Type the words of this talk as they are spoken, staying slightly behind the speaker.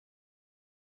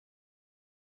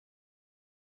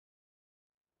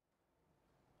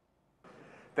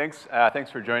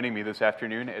Thanks for joining me this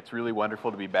afternoon. It's really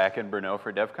wonderful to be back in Brno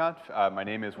for DevConf. My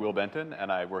name is Will Benton,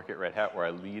 and I work at Red Hat, where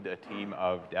I lead a team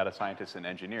of data scientists and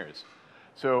engineers.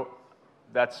 So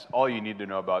that's all you need to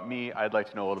know about me. I'd like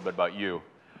to know a little bit about you.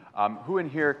 Who in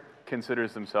here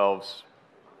considers themselves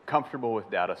comfortable with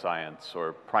data science,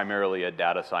 or primarily a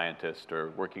data scientist,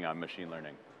 or working on machine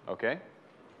learning? Okay.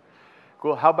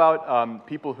 Cool. How about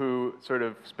people who sort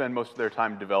of spend most of their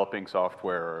time developing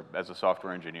software or as a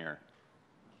software engineer?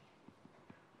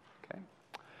 Okay.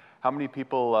 How many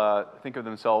people think of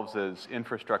themselves as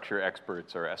infrastructure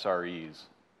experts or SREs?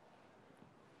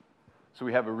 So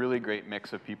we have a really great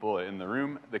mix of people in the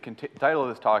room. The title of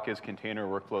this talk is Container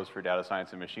Workflows for Data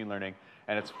Science and Machine Learning,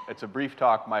 and it's a brief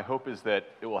talk. My hope is that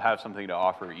it will have something to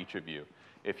offer each of you.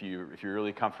 If you're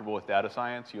really comfortable with data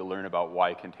science, you'll learn about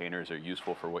why containers are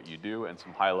useful for what you do and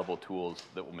some high-level tools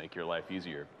that will make your life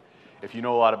easier. If you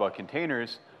know a lot about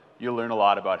containers, you'll learn a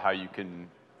lot about how you can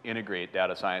integrate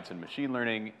data science and machine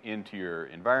learning into your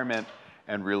environment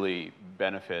and really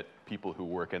benefit people who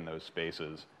work in those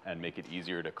spaces and make it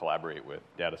easier to collaborate with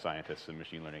data scientists and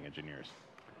machine learning engineers.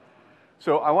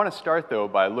 So I want to start, though,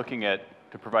 by looking at,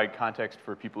 to provide context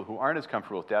for people who aren't as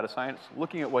comfortable with data science,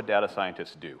 looking at what data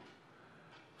scientists do.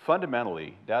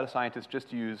 Fundamentally, data scientists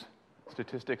just use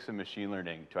statistics and machine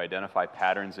learning to identify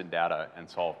patterns in data and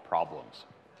solve problems.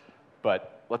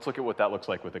 But let's look at what that looks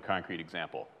like with a concrete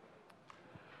example.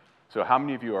 So how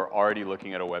many of you are already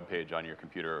looking at a web page on your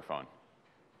computer or phone?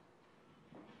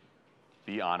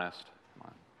 Be honest.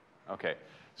 Come on. Okay.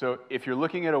 So if you're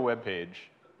looking at a web page,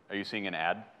 are you seeing an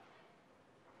ad?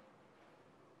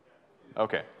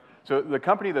 Okay. So the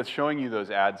company that's showing you those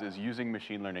ads is using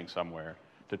machine learning somewhere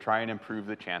to try and improve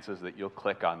the chances that you'll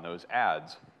click on those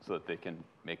ads so that they can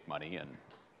make money and,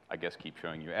 I guess, keep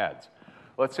showing you ads.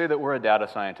 Let's say that we're a data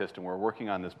scientist and we're working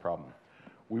on this problem.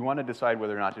 We want to decide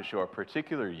whether or not to show a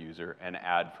particular user an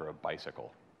ad for a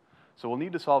bicycle. So we'll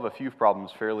need to solve a few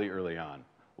problems fairly early on,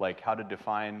 like how to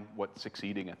define what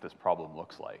succeeding at this problem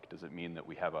looks like. Does it mean that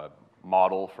we have a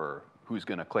model for who's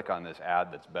going to click on this ad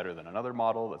that's better than another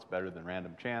model, that's better than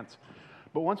random chance?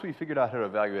 But once we've figured out how to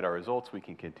evaluate our results, we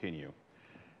can continue.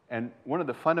 And one of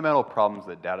the fundamental problems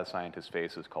that data scientists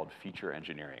face is called feature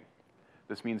engineering.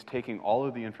 This means taking all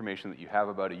of the information that you have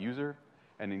about a user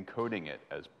and encoding it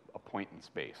as a point in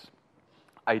space,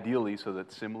 ideally so that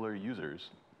similar users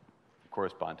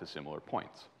correspond to similar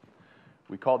points.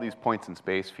 We call these points in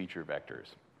space feature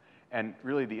vectors. And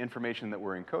really, the information that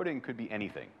we're encoding could be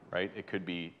anything, right? It could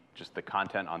be just the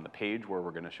content on the page where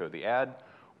we're going to show the ad,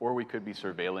 or we could be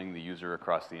surveilling the user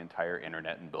across the entire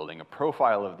internet and building a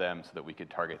profile of them so that we could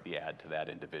target the ad to that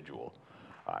individual.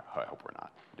 I hope we're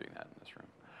not doing that in this room.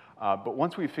 But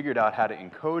once we've figured out how to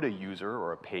encode a user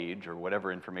or a page or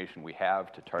whatever information we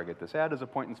have to target this ad as a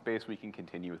point in space, we can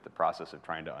continue with the process of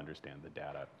trying to understand the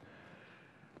data.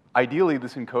 Ideally,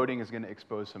 this encoding is going to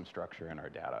expose some structure in our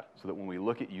data so that when we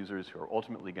look at users who are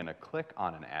ultimately going to click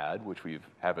on an ad, which we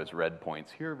have as red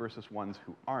points here, versus ones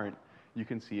who aren't, you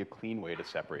can see a clean way to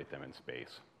separate them in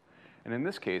space. And in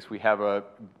this case, we have a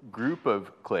group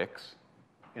of clicks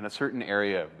in a certain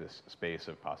area of this space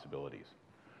of possibilities.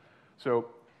 So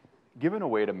given a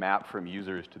way to map from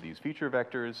users to these feature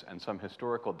vectors and some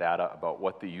historical data about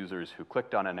what the users who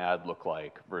clicked on an ad look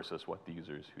like versus what the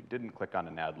users who didn't click on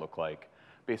an ad look like,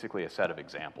 basically a set of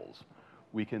examples,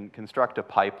 we can construct a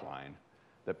pipeline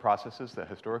that processes the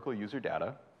historical user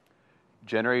data,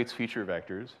 generates feature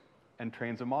vectors, and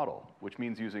trains a model, which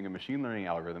means using a machine learning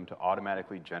algorithm to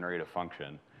automatically generate a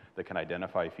function that can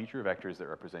identify feature vectors that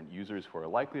represent users who are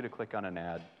likely to click on an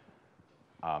ad,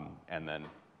 and then,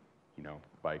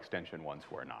 by extension, ones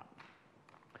who are not.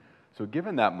 So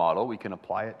given that model, we can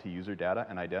apply it to user data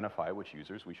and identify which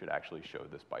users we should actually show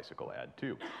this bicycle ad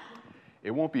to. It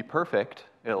won't be perfect.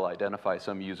 It'll identify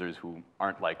some users who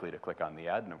aren't likely to click on the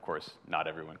ad, and of course, not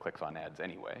everyone clicks on ads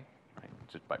anyway. Right?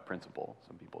 Just by principle,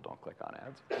 some people don't click on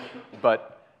ads.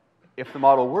 But if the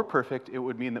model were perfect, it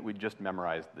would mean that we'd just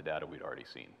memorized the data we'd already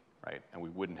seen, right? And we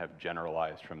wouldn't have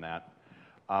generalized from that.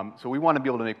 So we want to be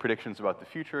able to make predictions about the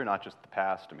future, not just the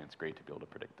past. I mean, it's great to be able to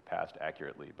predict the past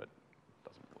accurately, but it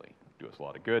doesn't really do us a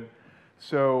lot of good.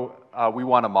 So we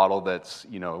want a model that's,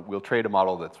 we'll trade a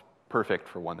model that's perfect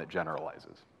for one that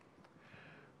generalizes.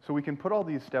 So we can put all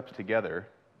these steps together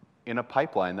in a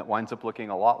pipeline that winds up looking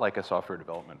a lot like a software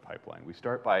development pipeline. We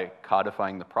start by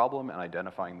codifying the problem and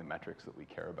identifying the metrics that we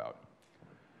care about.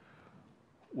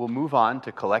 We'll move on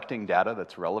to collecting data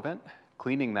that's relevant,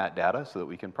 cleaning that data so that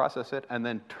we can process it, and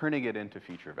then turning it into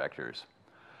feature vectors.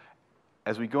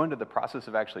 As we go into the process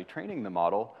of actually training the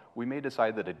model, we may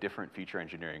decide that a different feature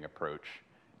engineering approach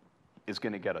is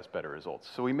going to get us better results.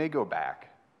 So we may go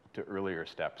back to earlier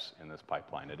steps in this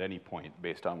pipeline at any point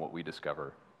based on what we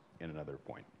discover in another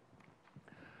point.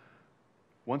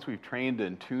 Once we've trained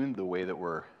and tuned the way that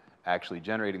we're actually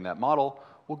generating that model,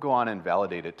 we'll go on and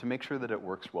validate it to make sure that it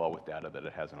works well with data that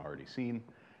it hasn't already seen.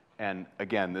 And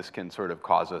again, this can sort of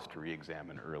cause us to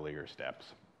re-examine earlier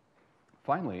steps.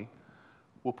 Finally,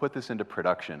 we'll put this into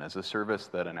production as a service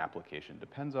that an application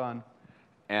depends on,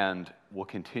 and we'll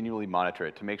continually monitor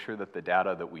it to make sure that the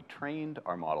data that we trained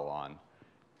our model on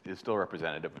is still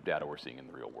representative of data we're seeing in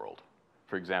the real world.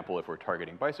 For example, if we're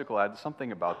targeting bicycle ads,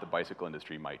 something about the bicycle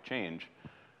industry might change,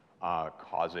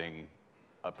 causing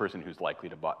a person who's likely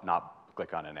to not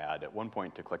click on an ad at one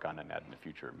point to click on an ad in the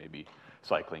future. Maybe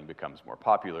cycling becomes more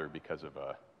popular because of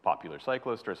a popular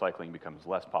cyclist, or cycling becomes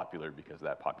less popular because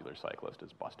that popular cyclist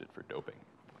is busted for doping.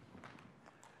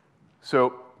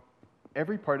 So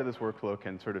every part of this workflow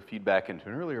can sort of feed back into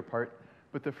an earlier part,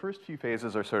 but the first few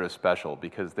phases are sort of special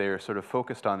because they're sort of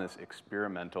focused on this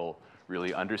experimental,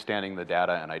 really understanding the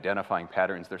data and identifying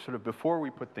patterns. They're sort of before we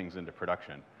put things into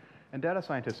production. And data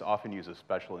scientists often use a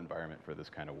special environment for this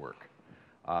kind of work.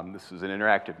 This is an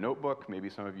interactive notebook. Maybe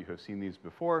some of you have seen these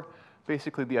before.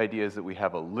 Basically, the idea is that we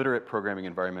have a literate programming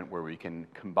environment where we can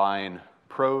combine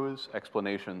prose,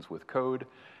 explanations with code,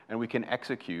 and we can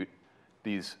execute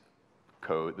this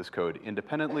code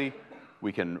independently.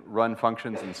 We can run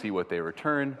functions and see what they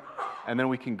return, and then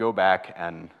we can go back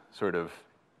and sort of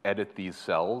edit these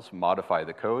cells, modify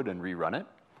the code, and rerun it.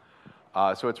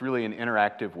 So it's really an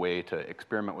interactive way to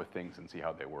experiment with things and see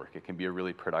how they work. It can be a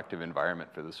really productive environment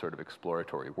for this sort of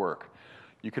exploratory work.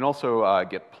 You can also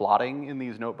get plotting in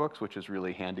these notebooks, which is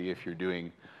really handy if you're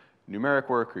doing numeric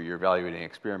work or you're evaluating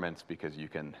experiments, because you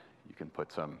can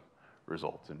put some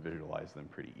results and visualize them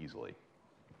pretty easily.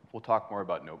 We'll talk more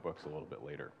about notebooks a little bit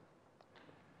later.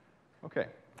 Okay,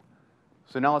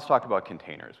 so now let's talk about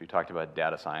containers. We talked about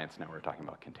data science, now we're talking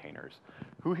about containers.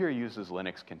 Who here uses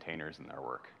Linux containers in their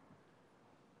work?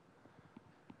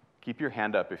 Keep your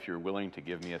hand up if you're willing to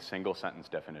give me a single sentence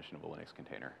definition of a Linux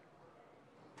container.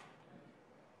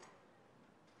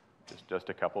 Just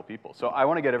a couple people. So I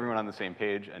want to get everyone on the same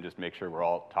page and just make sure we're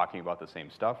all talking about the same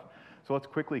stuff. So let's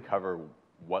quickly cover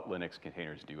what Linux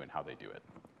containers do and how they do it.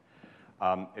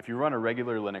 If you run a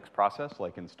regular Linux process,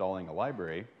 like installing a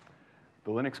library,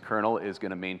 the Linux kernel is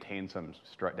going to maintain some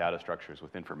data structures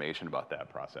with information about that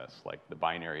process, like the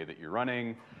binary that you're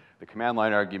running, the command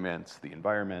line arguments, the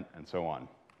environment, and so on.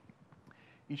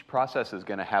 Each process is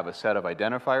going to have a set of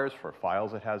identifiers for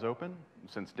files it has open.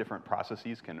 Since different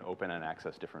processes can open and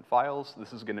access different files,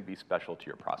 this is going to be special to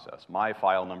your process. My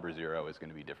file number 0 is going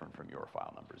to be different from your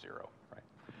file number 0. Right?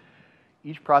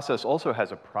 Each process also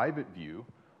has a private view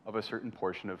of a certain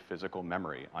portion of physical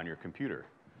memory on your computer.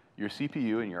 Your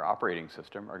CPU and your operating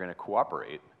system are going to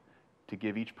cooperate to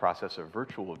give each process a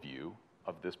virtual view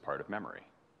of this part of memory.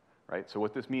 Right? So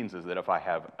what this means is that if I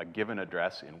have a given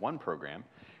address in one program,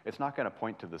 it's not going to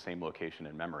point to the same location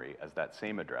in memory as that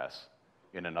same address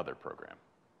in another program.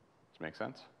 Does this make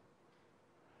sense?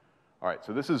 All right,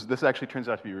 so this actually turns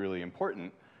out to be really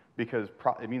important because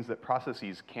it means that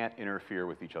processes can't interfere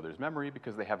with each other's memory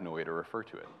because they have no way to refer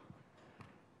to it.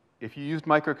 If you used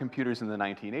microcomputers in the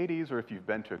 1980s, or if you've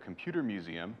been to a computer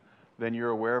museum, then you're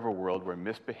aware of a world where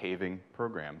misbehaving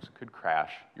programs could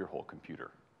crash your whole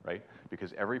computer, right?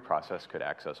 Because every process could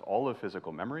access all of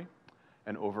physical memory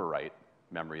and overwrite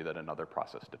memory that another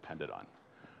process depended on.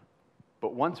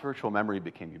 But once virtual memory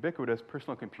became ubiquitous,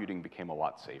 personal computing became a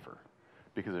lot safer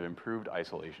because of improved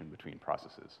isolation between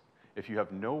processes. If you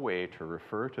have no way to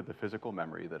refer to the physical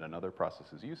memory that another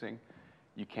process is using,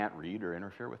 you can't read or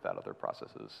interfere with that other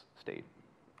process's state.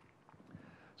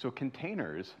 So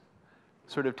containers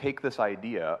sort of take this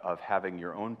idea of having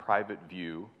your own private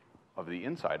view of the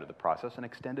inside of the process and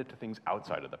extend it to things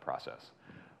outside of the process.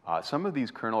 Some of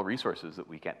these kernel resources that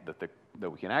we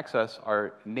can access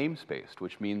are namespaced,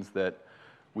 which means that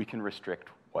we can restrict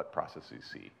what processes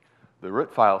see. The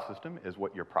root file system is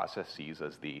what your process sees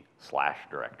as the /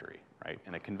 directory, right?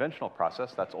 In a conventional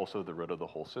process, that's also the root of the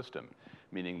whole system,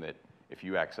 meaning that if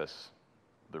you access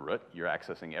the root, you're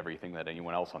accessing everything that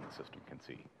anyone else on the system can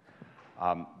see.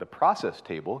 The process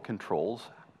table controls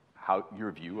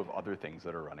your view of other things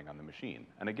that are running on the machine.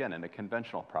 And again, in a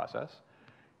conventional process,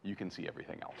 you can see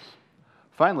everything else.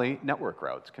 Finally, network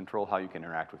routes control how you can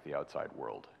interact with the outside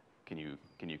world. Can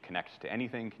you connect to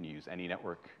anything? Can you use any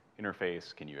network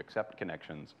interface? Can you accept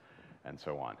connections? And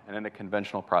so on. And in a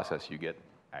conventional process, you get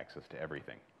access to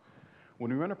everything.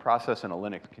 When we run a process in a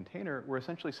Linux container, we're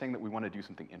essentially saying that we want to do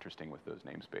something interesting with those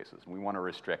namespaces. And we want to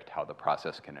restrict how the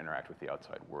process can interact with the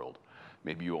outside world.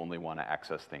 Maybe you only want to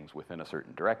access things within a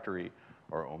certain directory,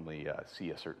 or only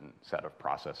see a certain set of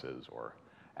processes, or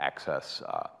access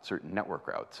certain network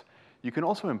routes. You can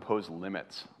also impose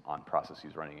limits on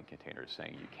processes running in containers,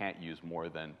 saying you can't use more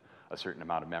than a certain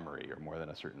amount of memory or more than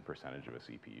a certain percentage of a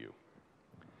CPU.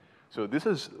 So this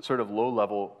is sort of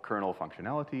low-level kernel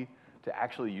functionality. To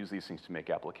actually use these things to make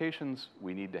applications,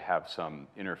 we need to have some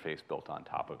interface built on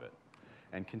top of it.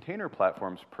 And container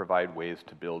platforms provide ways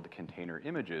to build container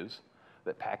images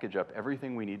that package up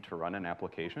everything we need to run an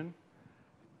application,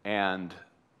 and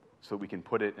so we can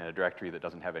put it in a directory that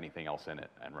doesn't have anything else in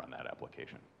it and run that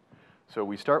application. So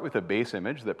we start with a base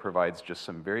image that provides just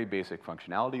some very basic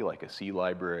functionality, like a C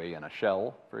library and a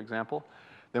shell, for example.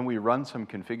 Then we run some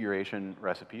configuration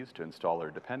recipes to install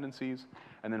our dependencies.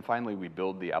 And then finally, we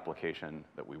build the application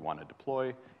that we want to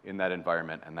deploy in that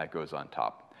environment, and that goes on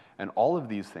top. And all of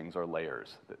these things are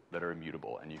layers that are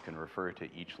immutable, and you can refer to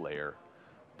each layer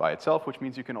by itself, which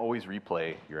means you can always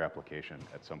replay your application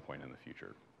at some point in the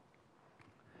future.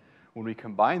 When we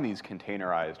combine these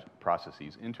containerized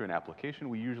processes into an application,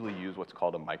 we usually use what's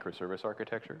called a microservice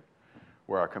architecture,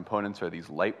 where our components are these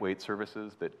lightweight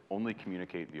services that only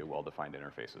communicate via well-defined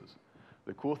interfaces.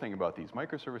 The cool thing about these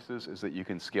microservices is that you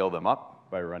can scale them up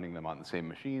by running them on the same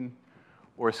machine,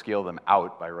 or scale them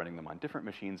out by running them on different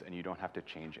machines, and you don't have to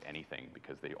change anything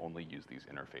because they only use these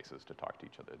interfaces to talk to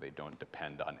each other. They don't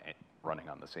depend on running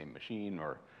on the same machine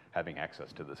or having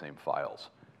access to the same files.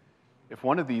 If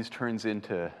one of these turns out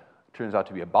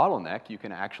to be a bottleneck, you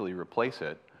can actually replace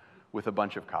it with a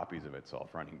bunch of copies of itself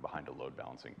running behind a load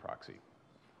balancing proxy.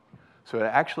 So to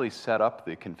actually set up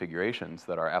the configurations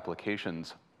that our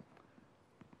applications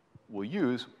will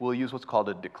use what's called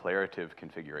a declarative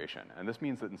configuration. And this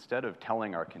means that instead of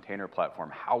telling our container platform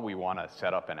how we want to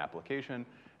set up an application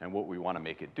and what we want to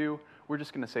make it do, we're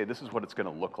just going to say this is what it's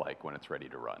going to look like when it's ready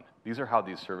to run. These are how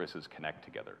these services connect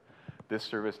together. This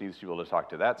service needs to be able to talk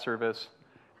to that service.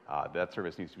 That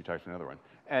service needs to be talked to another one.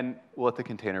 And we'll let the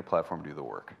container platform do the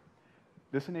work.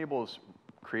 This enables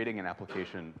creating an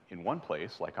application in one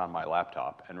place, like on my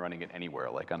laptop, and running it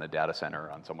anywhere, like on a data center,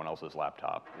 on someone else's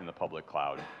laptop, in the public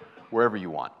cloud, wherever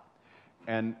you want.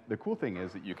 And the cool thing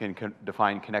is that you can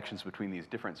define connections between these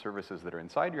different services that are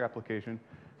inside your application,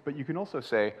 but you can also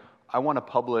say, I want to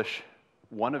publish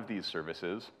one of these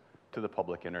services to the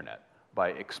public internet by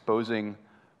exposing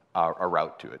a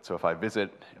route to it. So if I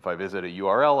visit a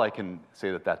URL, I can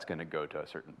say that that's going to go to a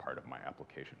certain part of my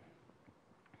application.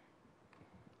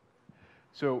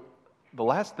 So the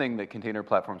last thing that container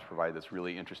platforms provide that's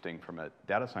really interesting from a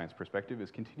data science perspective is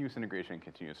continuous integration and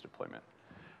continuous deployment.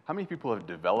 How many people have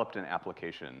developed an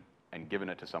application and given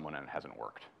it to someone and it hasn't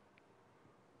worked?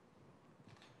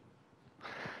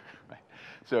 Right.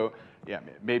 So yeah,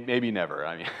 maybe never.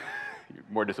 I mean, you're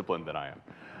more disciplined than I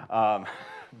am.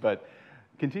 But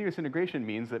continuous integration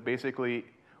means that basically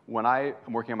when I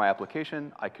am working on my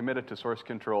application, I commit it to source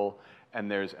control, and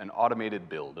there's an automated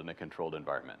build in a controlled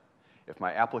environment. If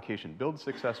my application builds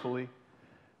successfully,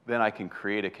 then I can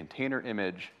create a container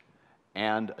image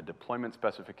and a deployment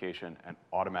specification and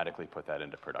automatically put that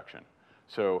into production.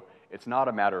 So it's not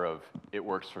a matter of it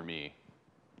works for me,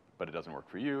 but it doesn't work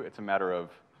for you. It's a matter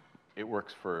of it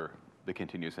works for the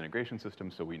continuous integration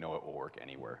system, so we know it will work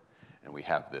anywhere. And we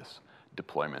have this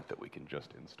deployment that we can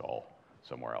just install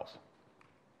somewhere else.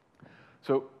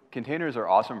 So containers are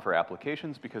awesome for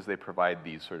applications because they provide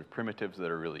these sort of primitives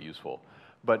that are really useful.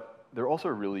 But they're also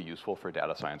really useful for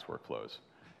data science workflows.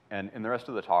 And in the rest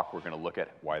of the talk, we're going to look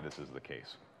at why this is the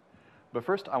case. But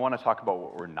first, I want to talk about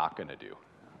what we're not going to do.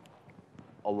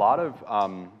 A lot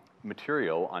of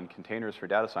material on containers for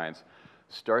data science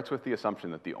starts with the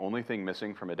assumption that the only thing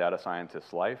missing from a data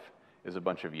scientist's life is a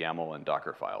bunch of YAML and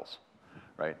Docker files,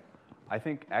 right? I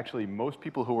think actually most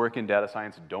people who work in data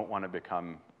science don't want to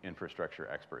become infrastructure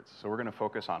experts. So we're going to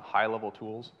focus on high-level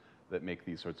tools that make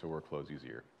these sorts of workflows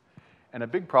easier. And a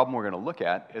big problem we're going to look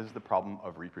at is the problem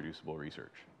of reproducible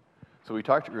research. So we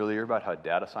talked earlier about how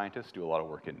data scientists do a lot of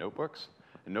work in notebooks.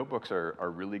 And notebooks are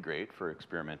really great for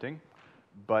experimenting,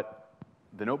 but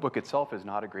the notebook itself is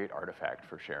not a great artifact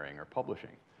for sharing or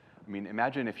publishing. I mean,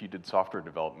 imagine if you did software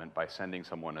development by sending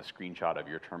someone a screenshot of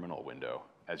your terminal window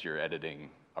as you're editing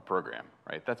a program,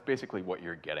 right? That's basically what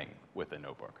you're getting with a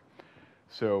notebook.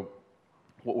 So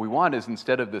what we want is,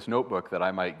 instead of this notebook that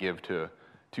I might give to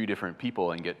 2 different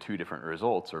people and get 2 different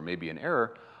results, or maybe an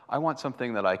error, I want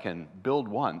something that I can build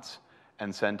once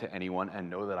and send to anyone and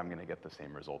know that I'm going to get the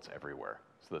same results everywhere,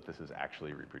 so that this is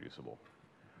actually reproducible.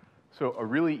 So a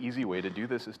really easy way to do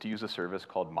this is to use a service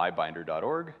called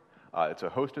mybinder.org. It's a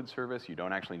hosted service. You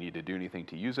don't actually need to do anything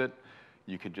to use it.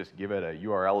 You could just give it a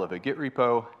URL of a Git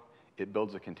repo. It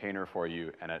builds a container for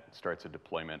you, and it starts a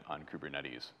deployment on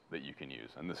Kubernetes that you can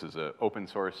use. And this is open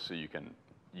source, so you can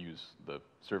use the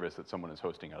service that someone is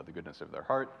hosting out of the goodness of their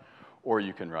heart, or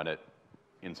you can run it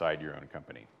inside your own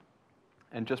company.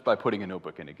 And just by putting a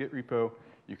notebook in a Git repo,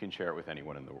 you can share it with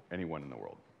anyone in the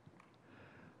world.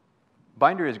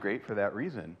 Binder is great for that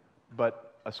reason,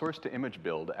 but a source-to-image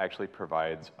build actually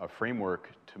provides a framework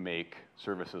to make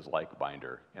services like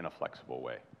Binder in a flexible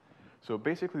way. So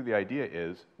basically the idea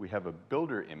is we have a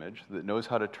builder image that knows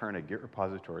how to turn a Git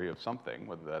repository of something,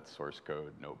 whether that's source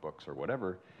code, notebooks, or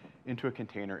whatever, into a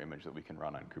container image that we can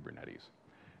run on Kubernetes.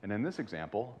 And in this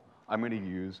example, I'm going to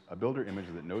use a builder image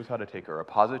that knows how to take a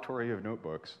repository of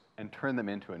notebooks and turn them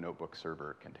into a notebook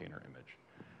server container image.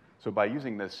 So by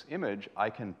using this image,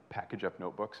 I can package up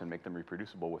notebooks and make them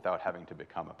reproducible without having to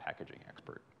become a packaging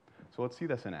expert. So let's see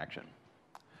this in action.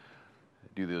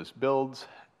 Do those builds.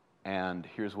 And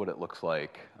here's what it looks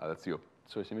like. That's the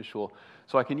source image tool.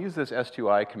 So I can use this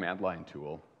S2I command line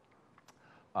tool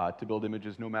to build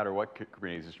images no matter what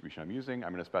Kubernetes distribution I'm using.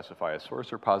 I'm going to specify a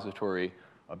source repository,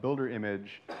 a builder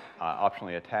image,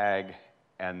 optionally a tag,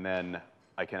 and then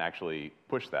I can actually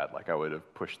push that like I would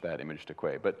have pushed that image to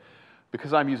Quay. But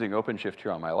because I'm using OpenShift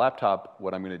here on my laptop,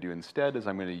 what I'm going to do instead is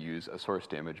I'm going to use a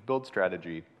source-to-image build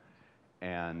strategy,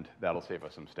 and that'll save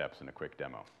us some steps in a quick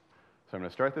demo. So I'm going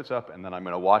to start this up, and then I'm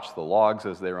going to watch the logs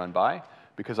as they run by.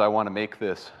 Because I want to make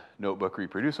this notebook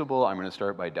reproducible, I'm going to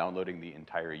start by downloading the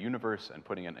entire universe and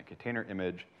putting it in a container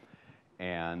image.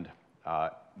 And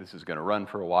this is going to run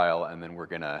for a while, and then we're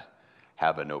going to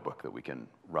have a notebook that we can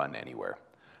run anywhere.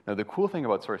 Now, the cool thing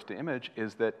about source-to-image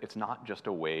is that it's not just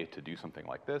a way to do something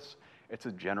like this. It's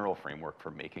a general framework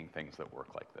for making things that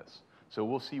work like this. So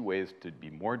we'll see ways to be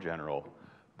more general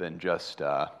than just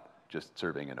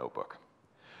serving a notebook.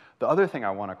 The other thing I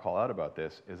want to call out about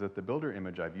this is that the builder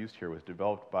image I've used here was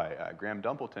developed by Graham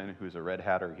Dumpleton, who's a Red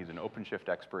Hatter. He's an OpenShift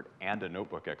expert and a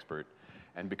notebook expert.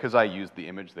 And because I used the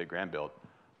image that Graham built,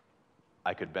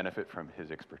 I could benefit from his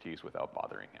expertise without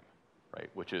bothering him, right?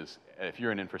 Which is, if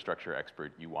you're an infrastructure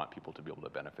expert, you want people to be able to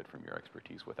benefit from your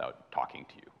expertise without talking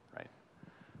to you, right?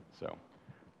 So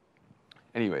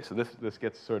anyway, so this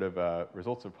gets sort of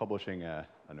results of publishing a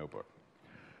notebook.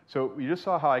 So you just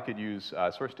saw how I could use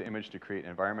source-to-image to create an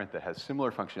environment that has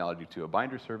similar functionality to a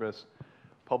Binder service,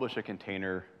 publish a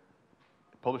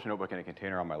notebook in a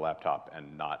container on my laptop,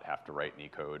 and not have to write any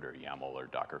code or YAML or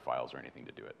Docker files or anything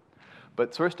to do it.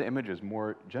 But source-to-image is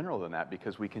more general than that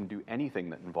because we can do anything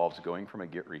that involves going from a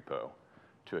Git repo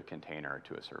to a container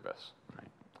to a service. Right?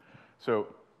 So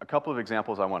a couple of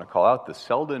examples I want to call out. The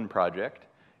Selden project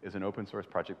is an open source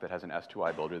project that has an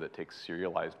S2I builder that takes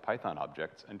serialized Python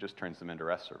objects and just turns them into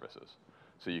REST services.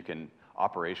 So you can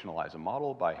operationalize a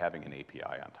model by having an API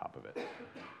on top of it.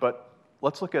 But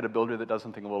let's look at a builder that does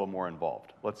something a little more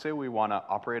involved. Let's say we want to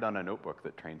operate on a notebook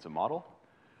that trains a model,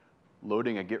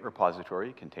 loading a Git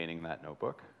repository containing that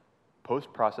notebook,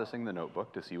 post-processing the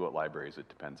notebook to see what libraries it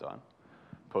depends on,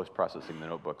 post-processing the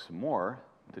notebook some more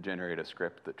to generate a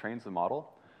script that trains the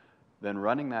model, then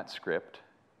running that script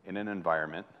in an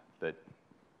environment that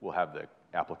will have the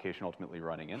application ultimately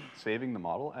running in, saving the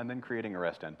model, and then creating a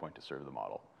REST endpoint to serve the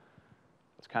model.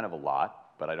 It's kind of a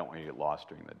lot, but I don't want you to get lost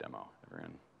during the demo.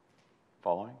 Everyone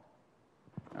following?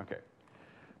 Okay.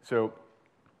 So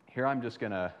here I'm just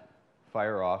going to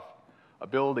fire off a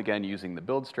build, again, using the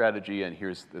build strategy. And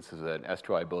this is an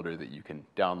S2I builder that you can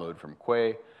download from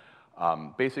Quay.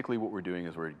 Basically, what we're doing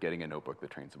is we're getting a notebook that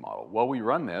trains the model. While we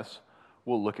run this,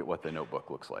 we'll look at what the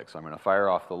notebook looks like. So I'm going to fire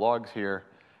off the logs here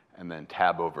and then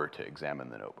tab over to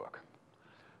examine the notebook.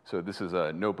 So this is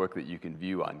a notebook that you can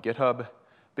view on GitHub.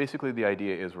 Basically, the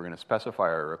idea is we're going to specify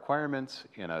our requirements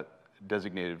in a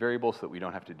designated variable so that we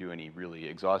don't have to do any really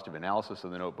exhaustive analysis of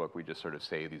the notebook. We just sort of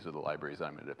say these are the libraries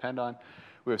I'm going to depend on.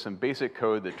 We have some basic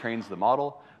code that trains the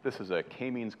model. This is a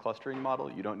k-means clustering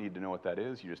model. You don't need to know what that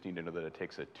is. You just need to know that it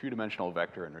takes a two-dimensional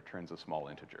vector and returns a small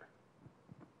integer.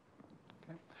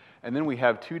 And then we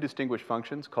have two distinguished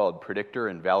functions called predictor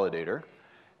and validator.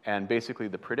 And basically,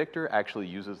 the predictor actually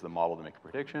uses the model to make a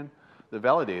prediction. The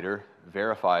validator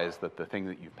verifies that the thing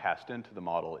that you've passed into the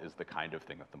model is the kind of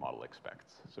thing that the model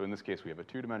expects. So in this case, we have a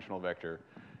two-dimensional vector.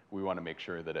 We want to make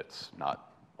sure that it's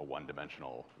not a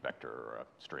one-dimensional vector or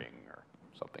a string or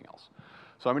something else.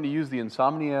 So I'm going to use the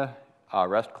Insomnia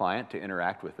REST client to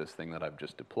interact with this thing that I've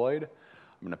just deployed.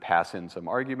 I'm going to pass in some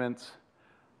arguments,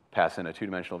 pass in a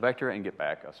two-dimensional vector, and get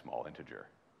back a small integer.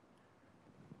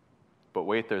 But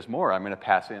wait, there's more. I'm going to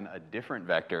pass in a different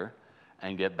vector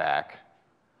and get back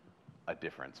a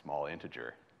different small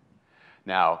integer.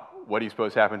 Now, what do you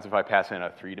suppose happens if I pass in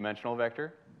a three-dimensional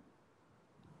vector?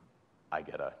 I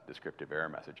get a descriptive error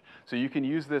message. So you can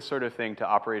use this sort of thing to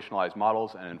operationalize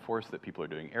models and enforce that people are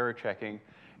doing error checking.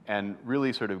 and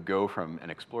really sort of go from an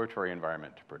exploratory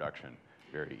environment to production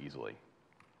very easily.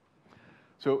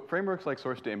 So frameworks like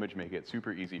source to image make it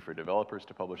super easy for developers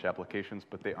to publish applications,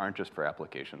 but they aren't just for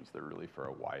applications. They're really for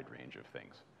a wide range of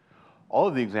things. All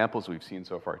of the examples we've seen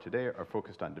so far today are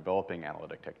focused on developing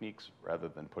analytic techniques rather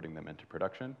than putting them into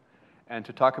production. And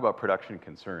to talk about production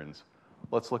concerns,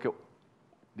 let's look at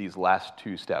these last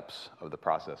two steps of the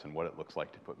process and what it looks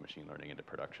like to put machine learning into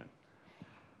production.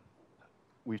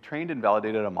 We've trained and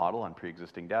validated a model on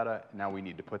pre-existing data. Now we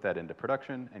need to put that into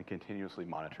production and continuously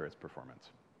monitor its performance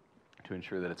to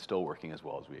ensure that it's still working as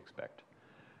well as we expect.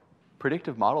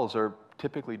 Predictive models are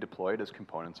typically deployed as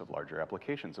components of larger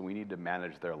applications, and we need to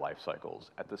manage their life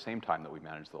cycles at the same time that we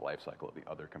manage the life cycle of the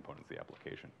other components of the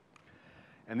application.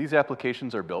 And these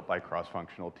applications are built by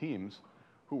cross-functional teams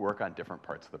who work on different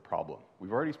parts of the problem.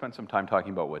 We've already spent some time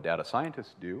talking about what data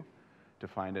scientists do to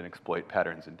find and exploit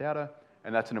patterns in data,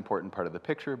 and that's an important part of the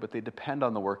picture, but they depend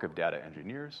on the work of data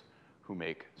engineers who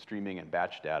make streaming and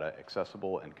batch data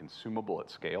accessible and consumable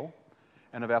at scale,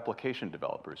 and of application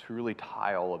developers who really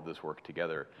tie all of this work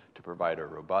together to provide a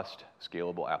robust,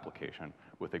 scalable application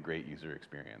with a great user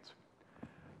experience.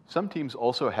 Some teams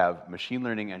also have machine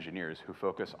learning engineers who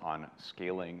focus on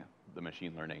scaling the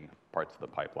machine learning parts of the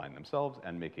pipeline themselves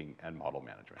and model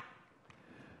management.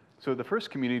 So the first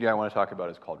community I want to talk about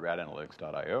is called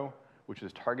radanalytics.io, which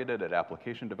is targeted at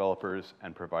application developers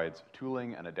and provides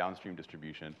tooling and a downstream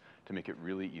distribution to make it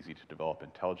really easy to develop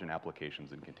intelligent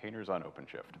applications and containers on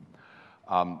OpenShift.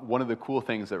 One of the cool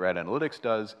things that radanalytics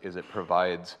does is it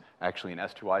provides actually an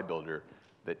S2I builder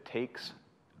that takes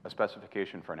a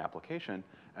specification for an application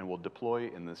and will deploy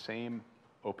in the same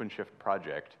OpenShift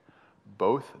project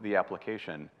both the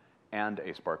application and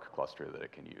a Spark cluster that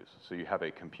it can use. So you have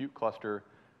a compute cluster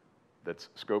that's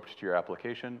scoped to your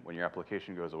application. When your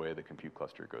application goes away, the compute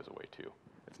cluster goes away too.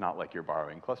 It's not like you're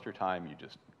borrowing cluster time. You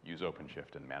just use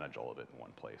OpenShift and manage all of it in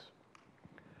one place.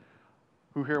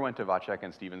 Who here went to Wojciech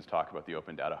and Steven's talk about the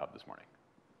Open Data Hub this morning?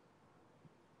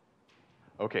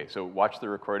 Okay, so watch the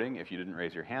recording if you didn't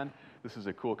raise your hand. This is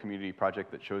a cool community project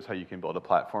that shows how you can build a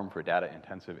platform for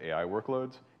data-intensive AI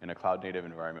workloads in a cloud-native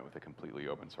environment with a completely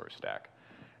open-source stack.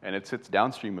 And it sits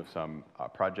downstream of some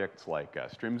projects like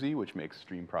Strimzy, which makes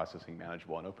stream processing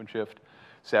manageable on OpenShift,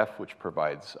 Ceph, which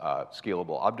provides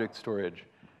scalable object storage,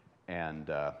 and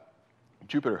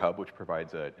Jupyter Hub, which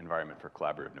provides an environment for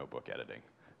collaborative notebook editing.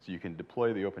 So you can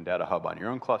deploy the Open Data Hub on your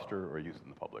own cluster or use it in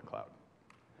the public cloud.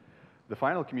 The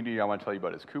final community I want to tell you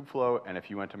about is Kubeflow, and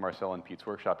if you went to Marcel and Pete's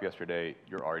workshop yesterday,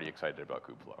 you're already excited about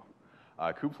Kubeflow.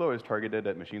 Kubeflow is targeted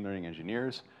at machine learning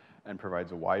engineers and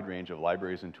provides a wide range of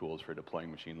libraries and tools for deploying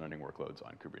machine learning workloads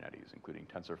on Kubernetes, including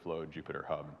TensorFlow, Jupyter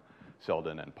Hub,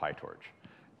 Seldon, and PyTorch.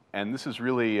 And this is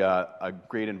really a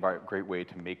great way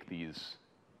to make these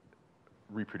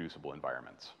reproducible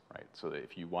environments, right? So that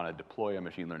if you want to deploy a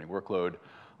machine learning workload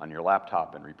on your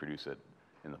laptop and reproduce it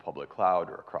in the public cloud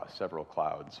or across several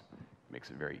clouds, it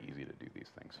makes it very easy to do these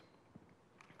things.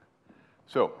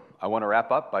 So I want to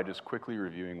wrap up by just quickly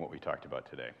reviewing what we talked about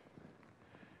today.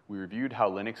 We reviewed how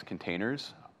Linux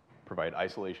containers provide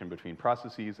isolation between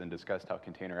processes and discussed how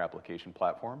container application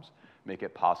platforms make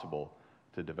it possible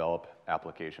to develop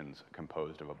applications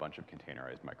composed of a bunch of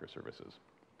containerized microservices.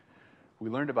 We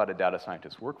learned about a data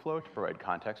scientist's workflow to provide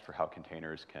context for how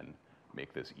containers can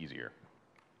make this easier.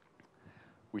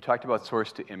 We talked about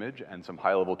source to image and some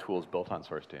high-level tools built on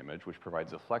source to image, which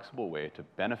provides a flexible way to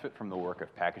benefit from the work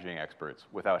of packaging experts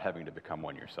without having to become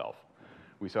one yourself.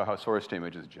 We saw how source to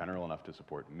image is general enough to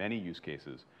support many use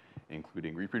cases,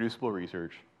 including reproducible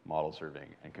research, model serving,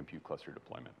 and compute cluster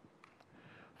deployment.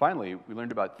 Finally, we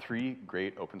learned about 3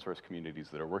 great open source communities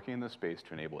that are working in this space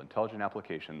to enable intelligent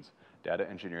applications, data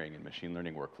engineering, and machine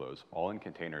learning workflows, all in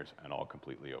containers and all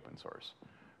completely open source.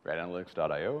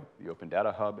 radanalytics.io, the Open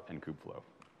Data Hub, and Kubeflow.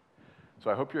 So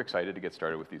I hope you're excited to get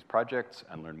started with these projects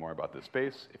and learn more about this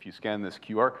space. If you scan this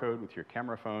QR code with your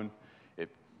camera phone,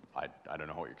 I don't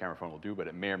know what your camera phone will do, but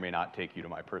it may or may not take you to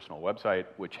my personal website,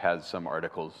 which has some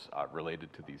articles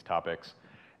related to these topics.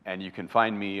 And you can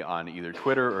find me on either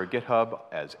Twitter or GitHub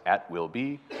as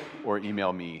 @willbe, or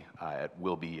email me at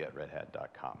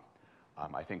willbe@redhat.com.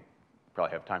 I think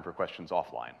probably have time for questions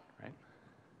offline, right?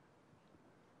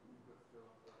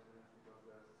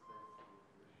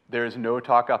 There is no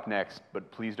talk up next,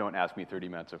 but please don't ask me 30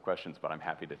 minutes of questions, but I'm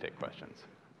happy to take questions.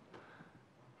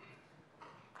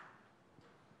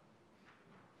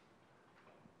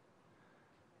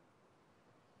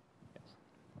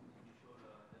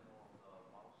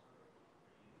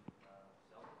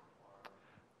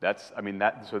 That's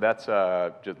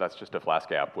just a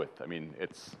Flask app with,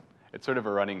 it's It's sort of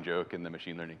a running joke in the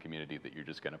machine learning community that you're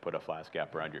just going to put a Flask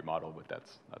app around your model, but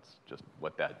that's just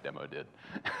what that demo did.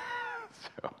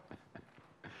 So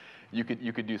you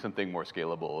could do something more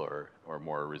scalable or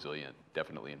more resilient,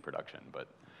 definitely in production, but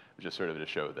just sort of to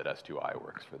show that S2I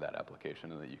works for that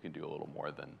application and that you can do a little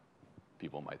more than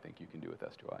people might think you can do with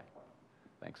S2I.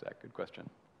 Thanks, Zach. Good question.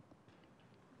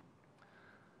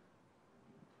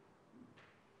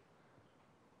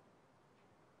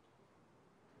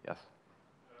 Yes?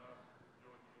 You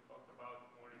talked about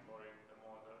monitoring the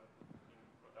model in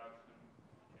production.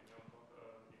 Can you talk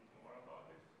a bit more about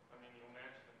this? I mean, you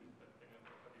mentioned it, but can you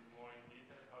talk a bit more in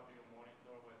detail? How do you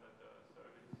monitor whether the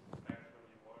service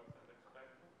actually works as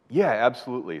expected? Yeah,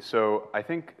 absolutely. So I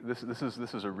think this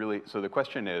is a really, so the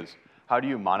question is, how do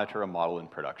you monitor a model in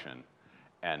production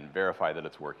and verify that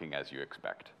it's working as you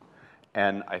expect?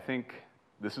 And I think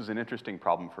this is an interesting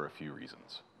problem for a few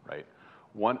reasons, right?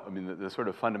 One, I mean, the sort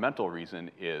of fundamental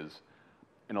reason is,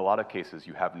 in a lot of cases,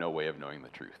 you have no way of knowing the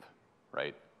truth,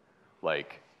 right?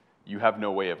 Like, you have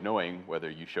no way of knowing whether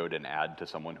you showed an ad to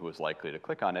someone who is likely to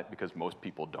click on it because most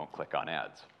people don't click on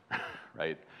ads,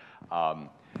 right?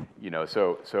 You know,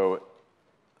 so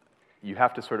you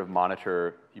have to sort of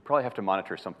monitor, you probably have to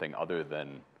monitor something other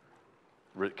than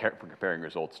comparing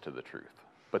results to the truth.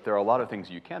 But there are a lot of things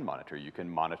you can monitor. You can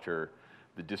monitor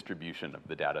the distribution of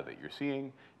the data that you're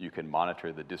seeing. You can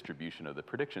monitor the distribution of the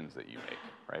predictions that you make,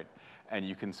 right? And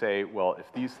you can say, well,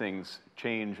 if these things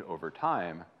change over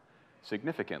time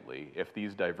significantly, if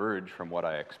these diverge from what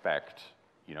I expect,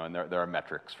 you know, and there are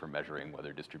metrics for measuring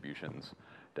whether distributions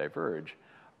diverge,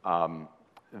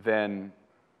 then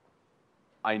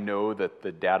I know that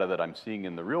the data that I'm seeing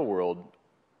in the real world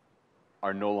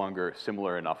are no longer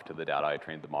similar enough to the data I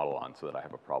trained the model on so that I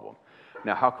have a problem.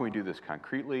 Now, how can we do this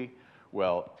concretely?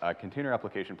 Well, a container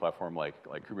application platform like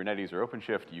Kubernetes or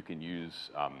OpenShift, you can use,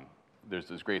 there's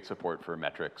this great support for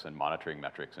metrics and monitoring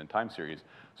metrics in time series.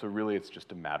 So really, it's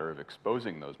just a matter of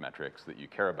exposing those metrics that you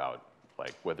care about,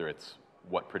 like whether it's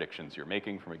what predictions you're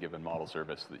making from a given model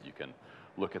service so that you can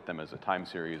look at them as a time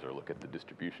series or look at the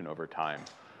distribution over time,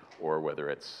 or whether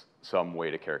it's some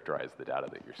way to characterize the data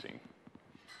that you're seeing.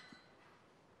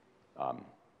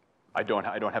 I don't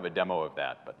have a demo of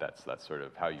that, but that's sort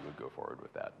of how you would go forward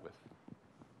with that with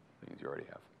things you already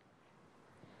have.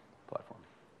 Platform.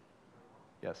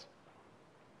 Yes?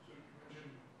 So you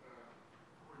mentioned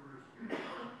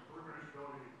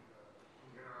reproducibility,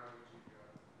 containerizing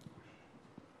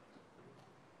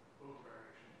local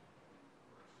variation,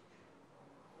 for instance.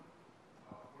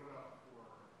 What about for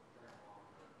example,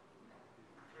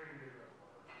 training data or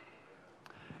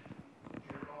do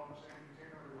you all in the same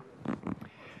container or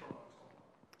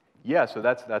Yeah, so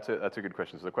that's a good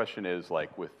question. So the question is,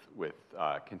 like, with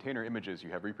container images, you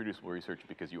have reproducible research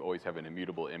because you always have an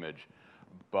immutable image,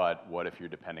 but what if you're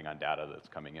depending on data that's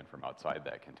coming in from outside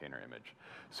that container image?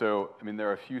 So, I mean, there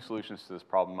are a few solutions to this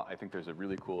problem. I think there's a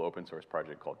really cool open source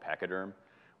project called Pachyderm,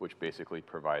 which basically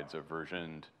provides a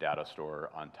versioned data store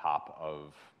on top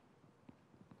of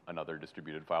another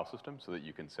distributed file system so that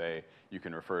you can say, you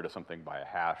can refer to something by a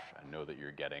hash and know that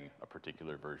you're getting a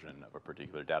particular version of a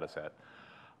particular data set.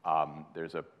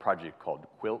 There's a project called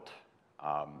Quilt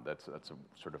that's a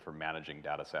sort of for managing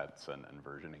data sets and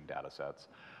versioning data sets.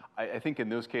 I think in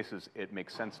those cases, it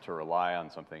makes sense to rely on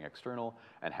something external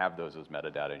and have those as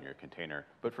metadata in your container.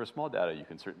 But for small data, you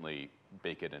can certainly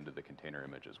bake it into the container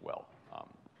image as well.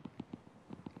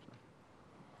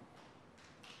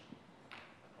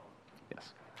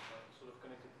 Yes? Sort of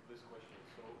connected to this question.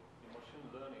 So in machine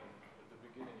learning, at the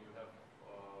beginning, you have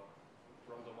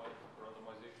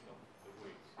randomization of the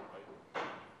weights, right?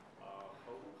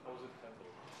 How is it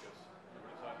handled? Because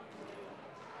every time you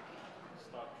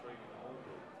start training a model,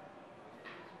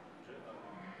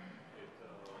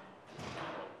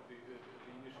 the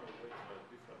initial weights are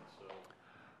different. So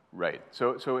Right.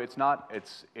 So it's not.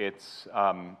 It's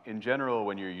in general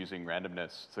when you're using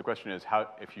randomness. So the question is how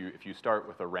if you start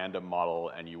with a random model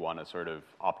and you want to sort of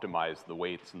optimize the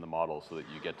weights in the model so that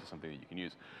you get to something that you can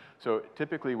use. So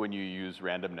typically when you use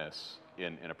randomness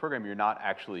in a program, you're not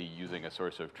actually using a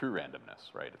source of true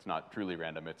randomness, right? It's not truly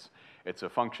random. It's a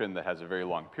function that has a very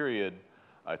long period.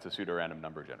 It's a pseudo-random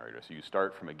number generator. So you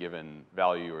start from a given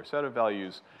value or set of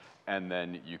values, and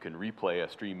then you can replay a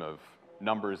stream of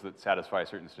numbers that satisfy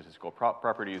certain statistical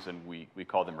properties, and we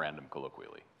call them random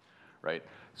colloquially, right?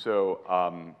 So,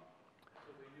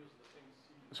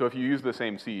 so if you use the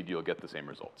same seed, you'll get the same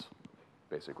results,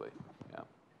 basically, yeah.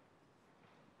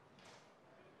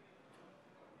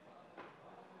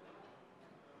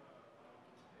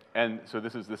 And so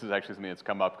this is actually something that's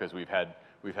come up because we've had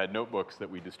notebooks that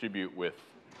we distribute with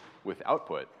with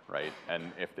output, right?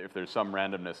 And if there's some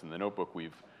randomness in the notebook,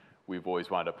 we've always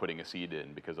wound up putting a seed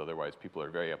in, because otherwise people are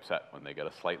very upset when they get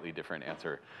a slightly different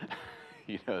answer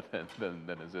you know,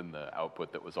 than is in the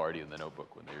output that was already in the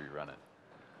notebook when they rerun it.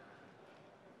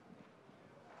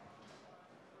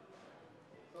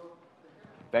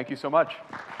 Thank you so much.